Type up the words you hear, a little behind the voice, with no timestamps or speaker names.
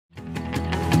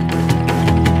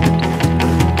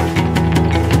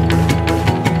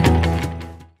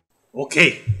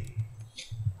Okay.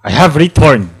 I have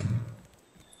returned.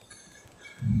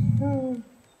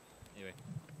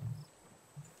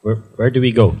 Where do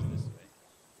we go?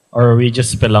 Or are we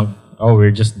just spelunk? Oh,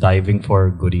 we're just diving for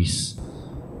goodies.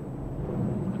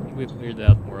 I think we've cleared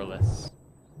out more or less.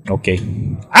 Okay.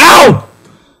 Ow!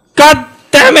 God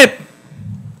damn it!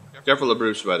 Careful of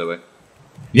Bruce, by the way.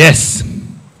 Yes.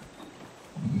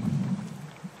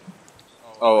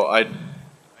 Oh,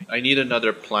 I need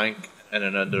another plank and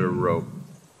another rope.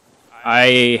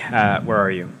 Where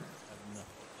are you?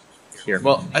 Here.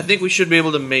 Well, I think we should be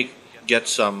able to get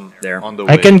some There. on the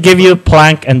way. I can give you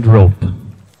plank and rope.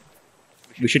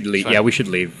 We should leave. Yeah, we should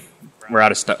leave. We're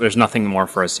out of stuff. There's nothing more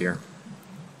for us here.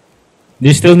 Do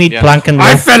you still need Yeah. plank and rope?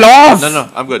 I fell off! No,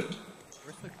 I'm good.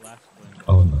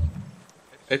 Oh no.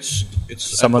 It's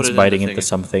Someone's I put it biting in the into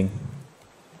thing. something.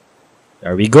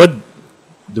 Are we good?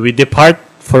 Do we depart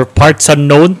for parts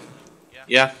unknown?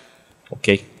 Yeah,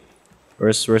 Okay.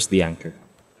 Where's the anchor?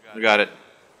 we got it.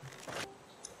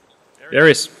 There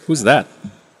is. Who's that?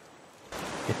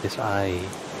 Get this eye.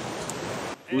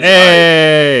 Who's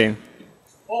Hey!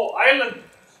 Oh, island.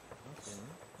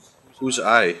 Who's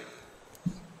I?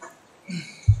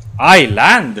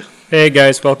 Island! Hey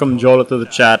guys, welcome Jola to the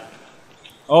chat.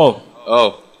 Oh.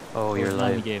 Oh, Oh, you're It's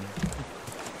not in the live. game.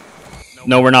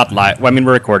 No, we're not live. Well, I mean,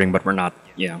 we're recording, but we're not.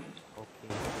 Yeah.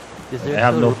 Okay. Is there I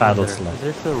have still no room on paddles the, left. Is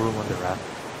there still room on the raft?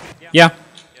 Yeah.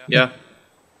 yeah.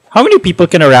 How many people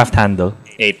can a raft handle?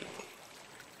 8.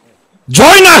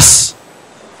 Join us!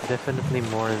 Definitely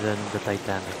more than the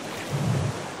Titanic.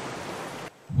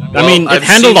 I mean, it I've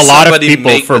handled a seen lot of somebody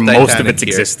people make for the most of Titanic its here.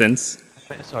 existence.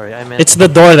 Sorry, I meant. It's the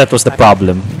door that was the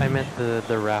problem. I meant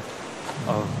the raft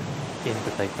of in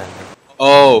the Titanic.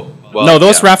 Oh, well, No,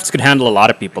 those yeah. rafts could handle a lot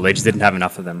of people. They just didn't have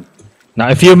enough of them. Now,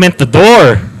 if you meant the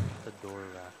door, The door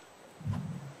raft.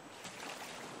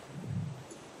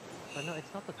 Oh, no,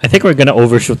 it's not the. I think we're gonna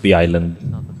overshoot the island. It's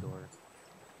not the door.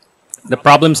 The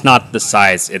problem's not the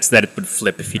size, it's that it would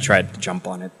flip if you tried to jump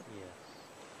on it.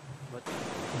 Yes.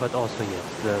 But also yes.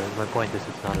 My point is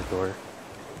it's not a door.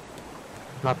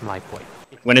 Not my point.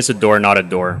 When is a door not a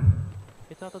door?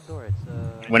 It's not a door.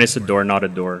 It's When is a door not a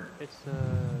door? It's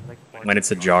like part, When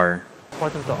it's a jar.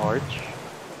 part of the arch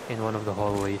in one of the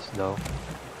hallways, though.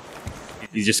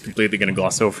 He's just completely gonna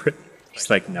gloss over it. Just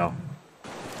like, no.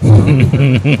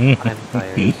 I'm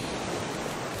tired.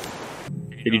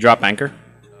 Did you drop anchor?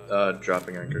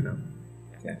 Dropping anchor now.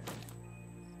 Okay.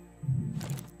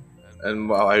 And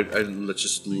wow, let's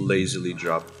just lazily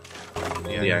drop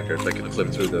the anchor so I can flip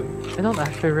through the. I don't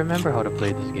actually remember how to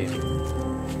play this game.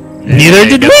 Neither Hey,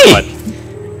 did guess we! what?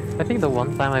 I think the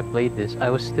one time I played this, I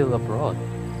was still abroad.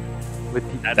 With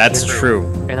That's true.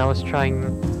 And I was trying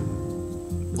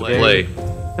Play.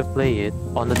 to play it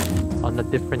on a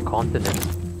different continent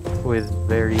with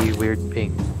very weird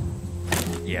ping.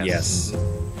 Yes.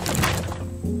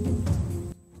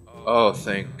 Oh,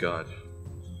 thank God.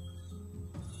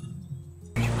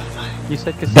 You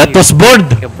said because That was bored!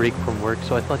 take a break from work,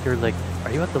 so I thought you were like,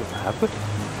 are you at the lab? No,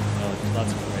 there's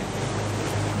lots of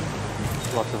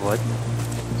writing. Lots of what?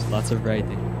 There's lots of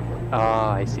writing.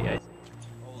 Ah, I see.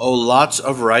 Oh, lots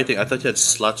of writing. I thought you had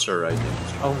sluts or writing.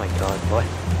 Oh my god, what?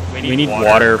 We need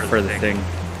water for the thing.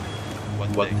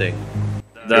 What thing?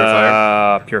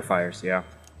 The purifiers, yeah.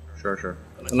 Sure.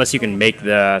 Unless you can make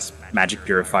the magic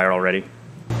purifier already.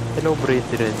 Hello,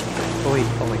 Brethren. Oh wait,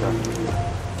 oh my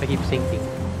god. I keep sinking.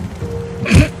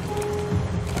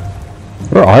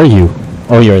 Where are you?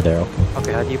 Oh, you're there. Okay.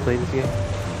 Okay, how do you play this game?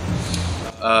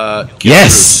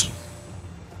 Yes!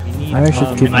 We need, I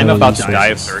should keep I'm my about to resources. die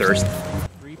of thirst.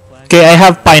 3 planks. Okay, I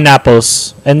have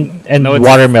pineapples and No, it's-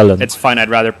 watermelon. It's fine, I'd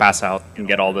rather pass out and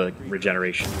get all the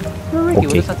regeneration. Really? Okay.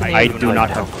 What is that thing I called? do not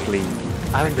have clean.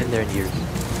 I haven't been there in years.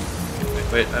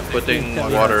 Wait, I'm putting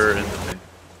water in the thing.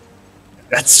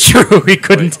 That's true, we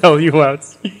couldn't tell you out.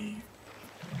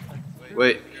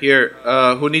 Wait, here.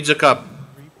 Who needs a cup?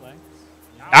 3 planks.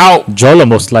 Ow! Jolo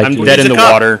most likely. I'm dead in It's the a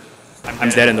cup. water. I'm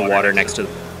dead in the water next to the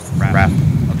raft.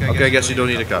 Okay, I guess you don't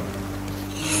need a cup.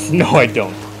 No, I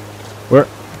don't. Where?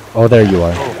 Oh, there you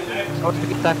are. Oh, I was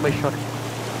being attacked by shark.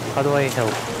 How do I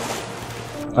help?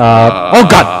 Oh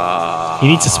god! He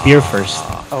needs a spear first.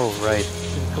 Oh, right.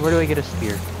 Where do I get a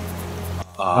spear?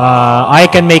 I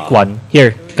can make one.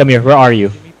 Here, come here. Where are you?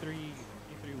 Give me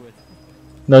 3 wood.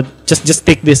 No, just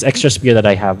take this extra spear that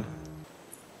I have.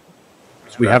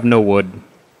 We have no wood.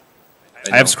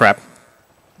 I have scrap.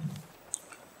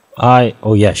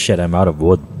 Oh yeah, shit, I'm out of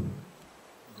wood.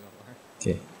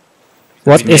 Okay.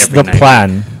 What me is every the night.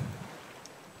 plan?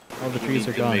 All the We trees need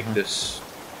are to gone. make Huh? this.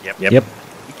 Yep. Yep.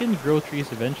 We can grow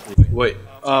trees eventually. Wait.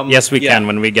 Yes, we yeah, can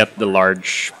when we get the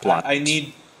large plot. I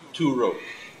need 2 rope.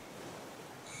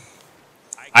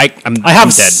 I'm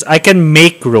dead. I can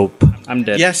make rope. I'm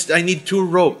dead. Yes, I need 2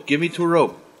 rope. Give me 2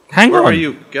 rope. Hang Where on. are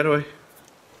you? Get away.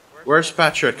 Where's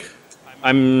Patrick?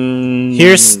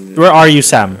 Where are you,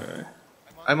 Sam?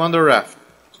 I'm on the raft.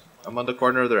 I'm on the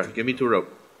corner of the raft. Give me 2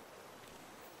 rope.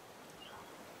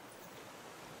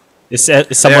 Is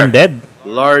someone There. dead?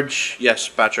 Large. Yes,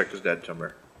 Patrick is dead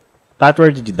somewhere. Pat,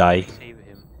 where did you die? Save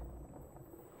him.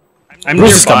 I'm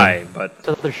Bruce is nearby, but It's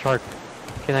another shark.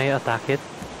 Can I attack it?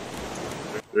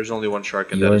 There's only one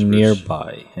shark, and You're that is Bruce.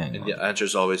 nearby. Hang And on. the answer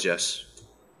is always yes.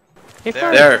 If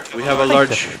There, we have a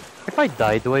large. If I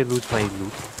die, do I lose my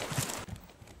loot?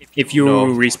 if you No.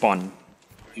 respawn,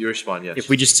 You respond yes. if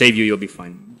we just save you, you'll be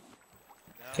fine.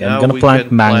 Okay, I'm Now gonna we plant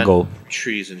can mango.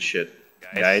 trees and shit.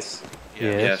 Guys,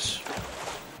 Yes.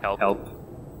 help.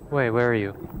 Wait, where are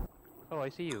you? Oh, I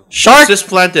see you. Shark! What's this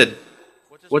planted?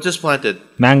 What's this planted?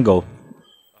 Mango.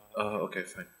 Oh, okay,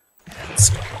 fine.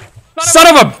 Son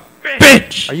of a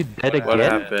bitch! Are you dead What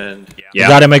again? happened? Yeah,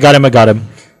 I got him.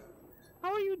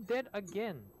 How are you dead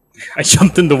again? I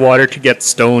jumped in the water to get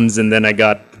stones, and then I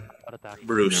got. Got attacked.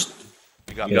 Bruised.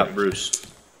 You got bruised.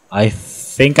 I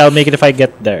think I'll make it if I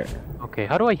get there. Okay,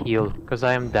 how do I heal? Because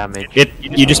I am damaged.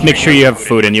 You just make sure you have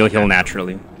food, and you'll heal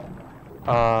naturally.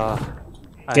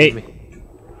 Okay.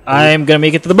 I'm gonna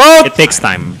make it to the boat! It takes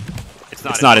time.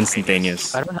 It's not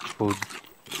instantaneous. I don't have food.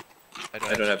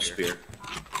 I don't have spear.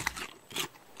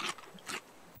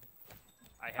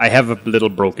 I have a little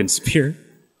broken spear.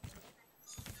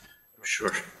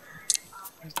 Sure.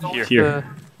 Here.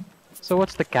 So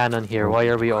what's the canon here? Why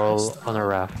are we all on a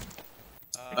raft?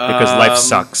 Because life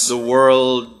sucks. The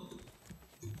world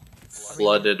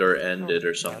flooded or ended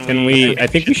or something. Can we? I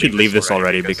think we should leave this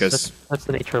already because That's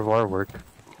the nature of our work.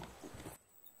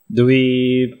 Do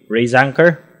we raise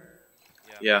anchor?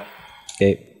 Yeah.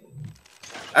 Okay.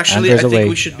 Actually, I Anchor's think away.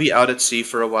 we should be out at sea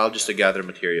for a while just to gather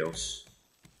materials.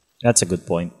 That's a good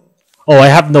point. Oh, I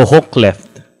have no hook left.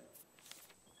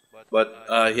 But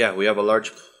yeah, we have a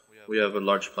large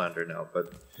planter now.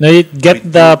 But No, you get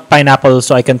the pineapple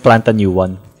so I can plant a new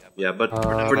one. yeah, but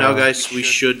for now, guys, we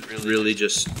should really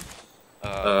just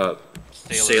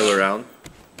sail around,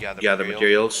 gather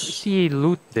materials. See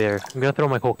loot there. I'm gonna throw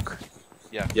my hook.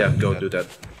 Yeah, go do that.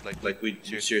 Like we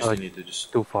seriously need to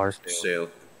just Too far. sail.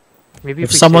 Maybe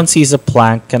If we someone sail- sees a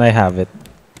plank, can I have it?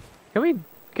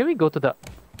 Can we go to the?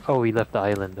 Oh, we left the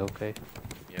island. Okay.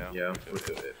 Yeah,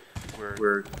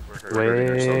 we're hurting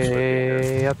ourselves with here.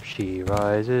 Way up she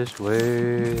rises.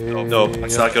 Way. No,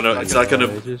 it's not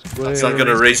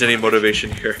gonna raise any motivation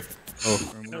here.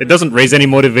 it doesn't raise any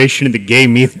motivation in the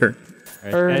game either.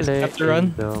 Alright, guys, have to run.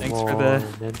 in the Thanks for the.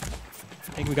 morning.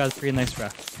 I think we got 3 nice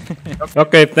rafts.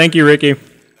 Okay, thank you, Ricky.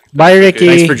 Bye, Ricky.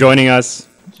 Thanks for joining us.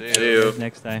 See you.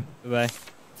 Next time. Bye bye.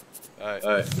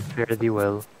 Alright, Fare thee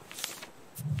well.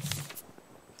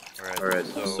 alright.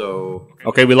 So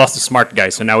Okay, we lost a smart guy,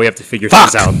 so now we have to figure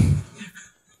things out.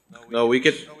 no,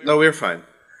 we're fine.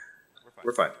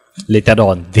 We're fine. Later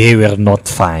on, they were not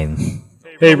fine.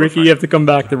 Hey, Ricky, you have to come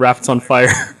back. The raft's on fire.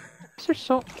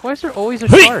 Why is there always a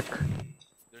shark?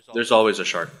 There's always a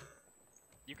shark.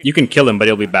 You can kill him, but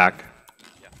he'll be back.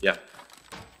 Yeah.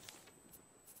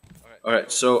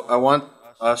 Alright, so I want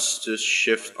us to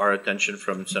shift our attention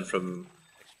from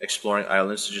exploring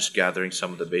islands to just gathering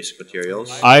some of the basic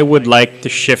materials. I would like to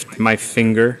shift my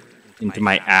finger into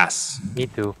my ass. Me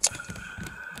too.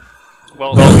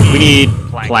 Well, we need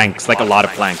planks, like a lot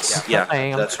of planks. Yeah,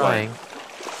 I'm that's trying. why.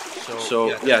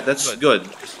 So yeah, that's good.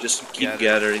 Just keep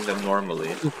gathering them normally.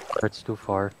 Too far. It's too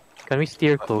far. Can we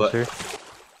steer closer?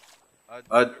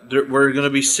 We're gonna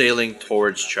be sailing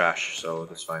towards trash, so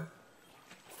that's fine.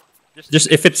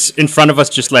 Just if it's in front of us,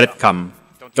 just let it come.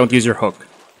 Don't use your hook.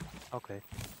 Okay.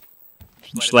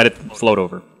 Just let it float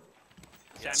over.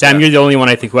 Sam, you're the only one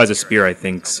I think who has a spear. I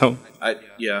think so.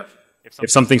 Yeah, If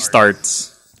something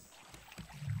starts,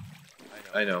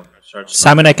 I know.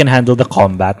 Sam and I can handle the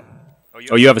combat.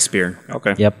 oh, you have a spear.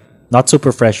 Okay. Yep. Not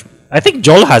super fresh. I think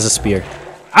Joel has a spear.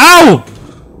 Ow!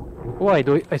 Why?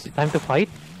 Is it time to fight?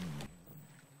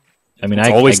 I mean, it's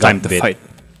always I got time to bit. fight.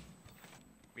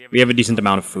 We have a decent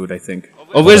amount of food, I think.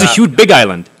 Oh, there's a huge big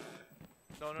island.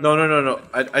 No.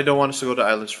 I don't want us to go to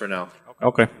islands for now.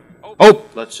 Okay. Oh,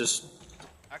 Let's just.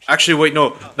 Actually, wait,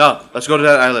 no. Let's go to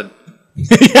that island.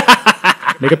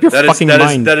 make up your fucking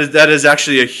mind. That is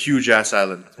actually a huge ass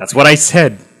island. That's what I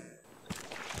said.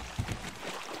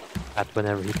 That's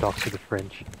whenever he talks to the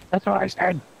French. That's what I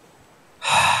said.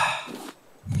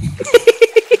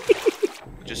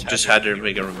 Just had to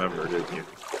make it remember, didn't you?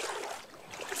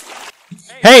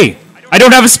 Hey, I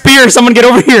don't have a spear. Someone get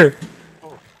over here.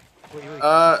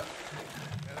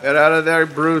 Get out of there,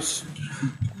 Bruce.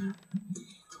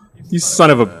 You son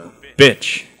of a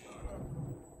bitch.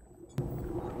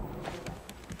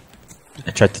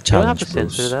 I tried to You don't have challenge to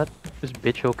censor Bruce. that. Is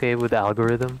bitch okay with the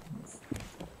algorithm?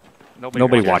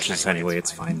 Nobody watches this anyway,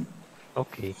 it's fine.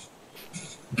 Okay.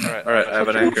 Alright, I have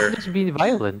an anchor. Just be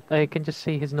violent. I can just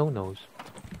say his no-nos.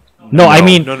 No, I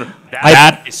mean, No.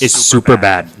 That is super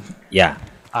bad. yeah.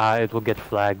 It will get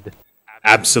flagged.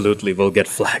 Absolutely will get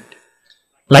flagged.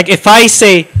 Like if I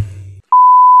say,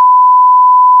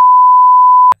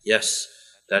 Yes,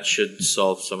 that should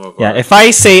solve some of yeah, our... if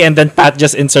I say and then Pat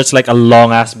just inserts like a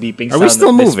long ass beeping Are we sound still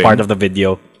at this moving? part of the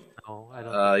video. No, I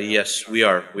don't. yes, we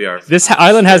are. This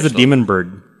island has the demon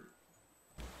bird.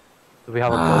 Do we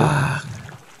have a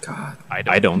boat?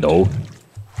 I don't know.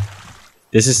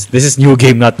 This is new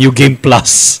game, not new game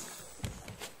plus.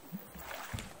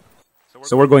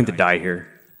 So we're going to die here.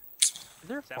 Is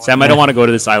there a Sam, I don't want to go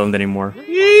to this island anymore. farm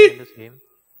in this game?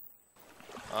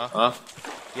 Huh?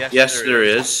 Yes, there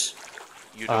is.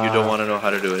 You don't want to know how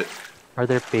to do it. Are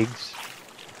there pigs?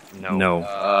 No.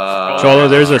 Cholo,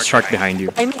 there's a shark behind you.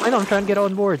 I know, I'm trying to get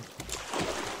on board.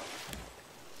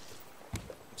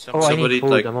 Oh, I Somebody, need food,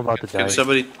 like, I'm about to die. Can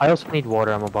somebody... I also need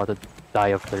water, I'm about to die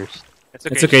of thirst.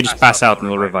 It's okay, just pass out and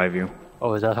we'll revive you.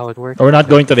 Oh, is that how it works? We're not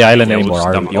going to the island Yeah, we'll anymore, just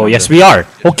are dump we? you Oh, on yes, there. we are.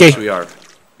 Okay. Yes, we are.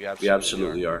 We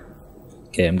absolutely are.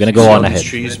 Okay, I'm gonna go See all on these ahead.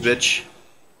 trees, bitch.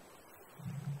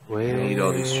 Wait. need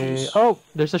all these trees. Oh,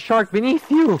 there's a shark beneath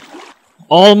you!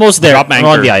 Almost there. Drop I'm anchor.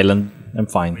 on the island. I'm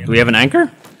fine. Do we have an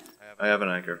anchor? I have an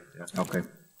anchor. Yeah. Okay.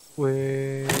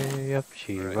 Way up,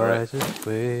 she Alright. rises,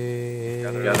 way.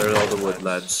 Gather all the wood,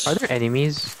 lads. Are there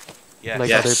enemies? Like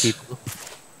Yes. other people?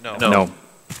 No.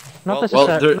 Not, Well,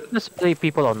 necessarily, there- not necessarily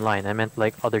people online, I meant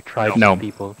like other tribes No. of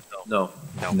people. No.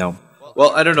 No.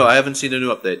 Well, I don't know. I haven't seen a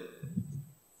new update.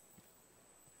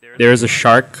 There is a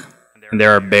shark, and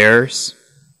there are bears,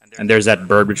 and there's that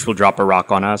bird which will drop a rock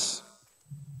on us.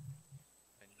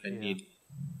 I need.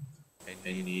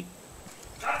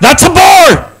 That's a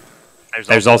boar!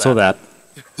 There's also that.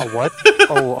 A what?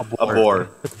 Oh, a boar. A boar.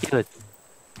 Let's kill it.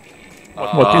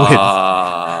 What do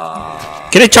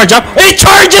Can it charge up? It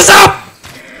charges up!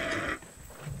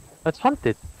 Let's hunt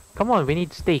it. Come on, we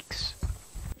need steaks.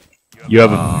 You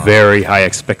have a very high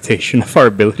expectation of our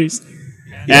abilities.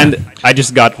 And I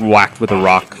just got whacked with a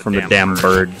rock from the damn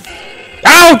bird.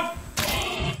 Ow!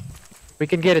 We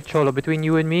can get it, Cholo, between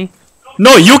you and me.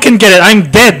 No, you can get it.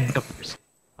 I'm dead.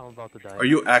 I'm about to die. Are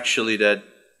you actually dead?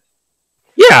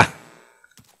 Yeah.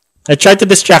 I tried to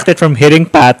distract it from hitting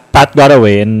Pat. Pat got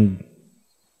away and...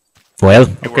 Well,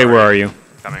 Okay, where are you?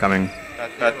 Coming.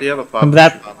 Pat, do you have a palm? from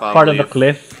that palm part of the leaf?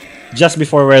 cliff, just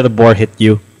before where the boar hit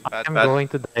you. Pat, I'm Pat, going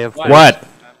to die of What?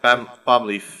 palm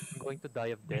leaf. I'm going to die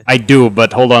of death. I do,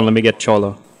 but hold on, let me get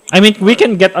Cholo. I mean, we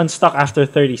can get unstuck after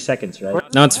 30 seconds, right?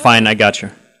 No, it's fine, I got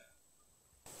you.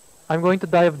 I'm going to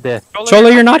die of death. Cholo,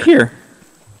 you're not here.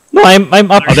 No, I'm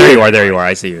up Oh, here. there you are,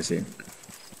 I see you, I see you.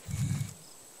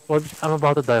 Well, I'm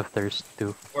about to die of thirst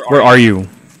too. Where are you?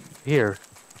 Here.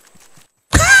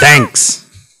 Thanks.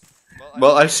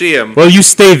 Well, I see him. Well, you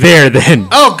stay there then.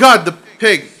 Oh God, the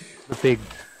pig! The pig.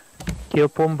 Kill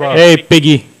Pumba. Hey,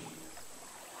 piggy.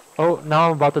 Oh, now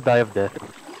I'm about to die of death.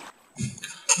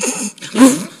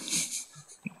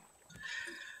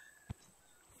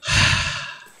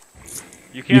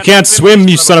 You can't swim,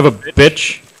 you son of a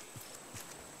bitch.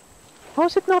 How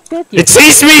is it not dead yet? It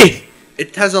sees me!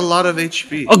 It has a lot of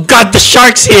HP. Oh god, the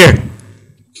shark's here!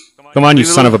 Come on, you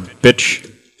son of a bitch.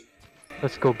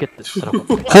 Let's go get this son of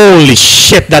a... Holy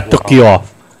shit, that took you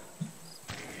off.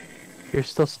 You're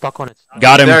still stuck on it.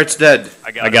 Got him. There, it's dead.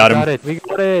 I got Got him. it. We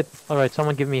got it. Alright,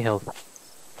 someone give me health.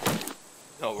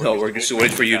 No, we're just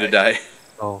waiting for you to die.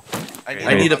 Oh,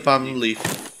 I need a palm leaf.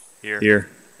 Here.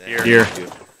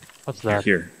 what's that?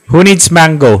 Here. Who needs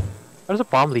mango? What does a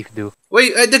palm leaf do?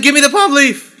 Wait, give me the palm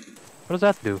leaf! What does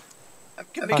that do? I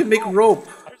can make rope.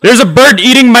 There's a bird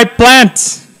eating my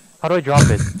plants! How do I drop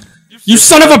it? You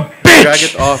son of a Drag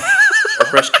bitch! it off. Or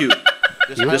press Q.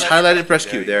 Just highlight it, press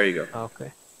Q. There you go.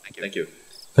 Okay. Thank you.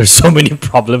 There's so many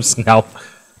problems now.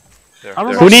 I'm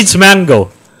Who about, needs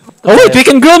mango? Oh wait, we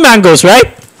can grow mangoes, right?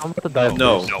 I'm about to die of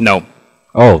No, thirst. No.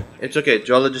 Oh, it's okay.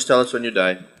 Jola, just tell us when you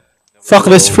die. fuck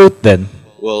this fruit then.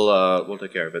 We'll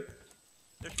take care of it.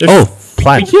 Oh, He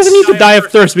plant. doesn't need to die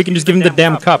of thirst, we can just give him the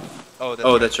damn cup.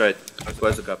 Oh, that's right.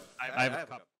 Where's the cup? I have a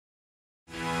cup.